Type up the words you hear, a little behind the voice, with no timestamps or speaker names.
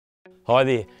Hi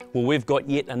there. Well, we've got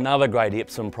yet another great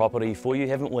Epsom property for you,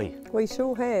 haven't we? We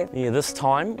sure have. Yeah, this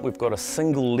time we've got a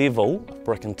single level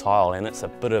brick and tile, and it's a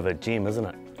bit of a gem, isn't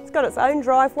it? It's got its own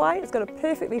driveway, it's got a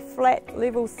perfectly flat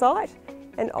level site,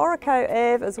 and Orakau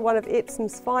Ave is one of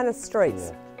Epsom's finest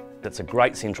streets. Yeah. It's a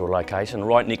great central location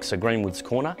right next to Greenwood's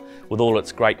Corner with all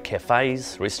its great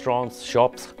cafes, restaurants,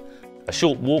 shops, a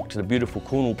short walk to the beautiful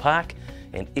Cornwall Park,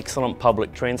 and excellent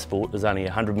public transport is only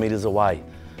 100 metres away.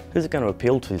 Who's it going to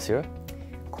appeal to, Sarah?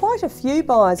 Quite a few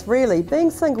buyers really.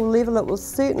 Being single level, it will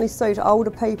certainly suit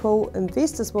older people.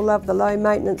 Investors will love the low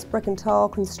maintenance brick and tile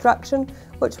construction,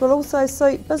 which will also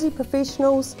suit busy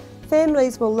professionals.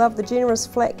 Families will love the generous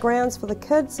flat grounds for the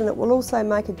kids, and it will also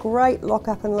make a great lock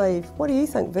up and leave. What do you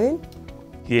think, Vern?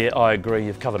 Yeah, I agree.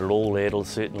 You've covered it all there. It'll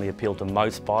certainly appeal to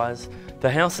most buyers. The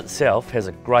house itself has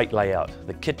a great layout.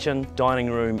 The kitchen, dining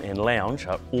room and lounge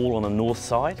are all on the north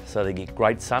side, so they get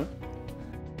great sun.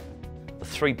 The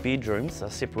 3 bedrooms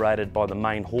are separated by the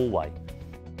main hallway.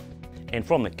 And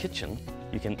from the kitchen,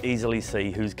 you can easily see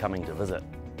who's coming to visit.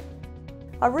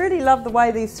 I really love the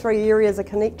way these 3 areas are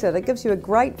connected. It gives you a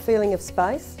great feeling of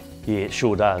space. Yeah, it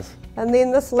sure does. And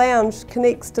then this lounge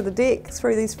connects to the deck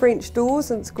through these French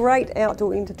doors, and it's a great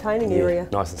outdoor entertaining area.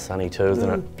 Nice and sunny too, isn't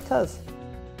it? It is.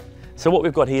 So what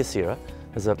we've got here, Sarah,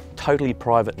 is a totally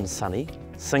private and sunny,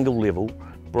 single level,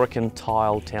 brick and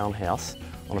tile townhouse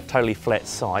on a totally flat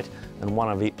site in one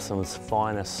of Epsom's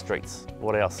finest streets.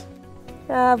 What else?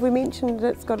 We mentioned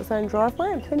it's got its own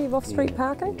driveway and plenty of off-street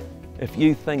parking. If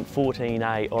you think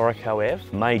 14A Orakau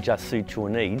Ave may just suit your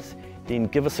needs, then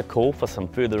give us a call for some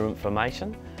further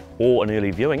information or an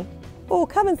early viewing. Or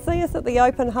come and see us at the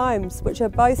open homes, which are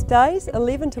both days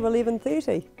 11 to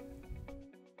 11:30.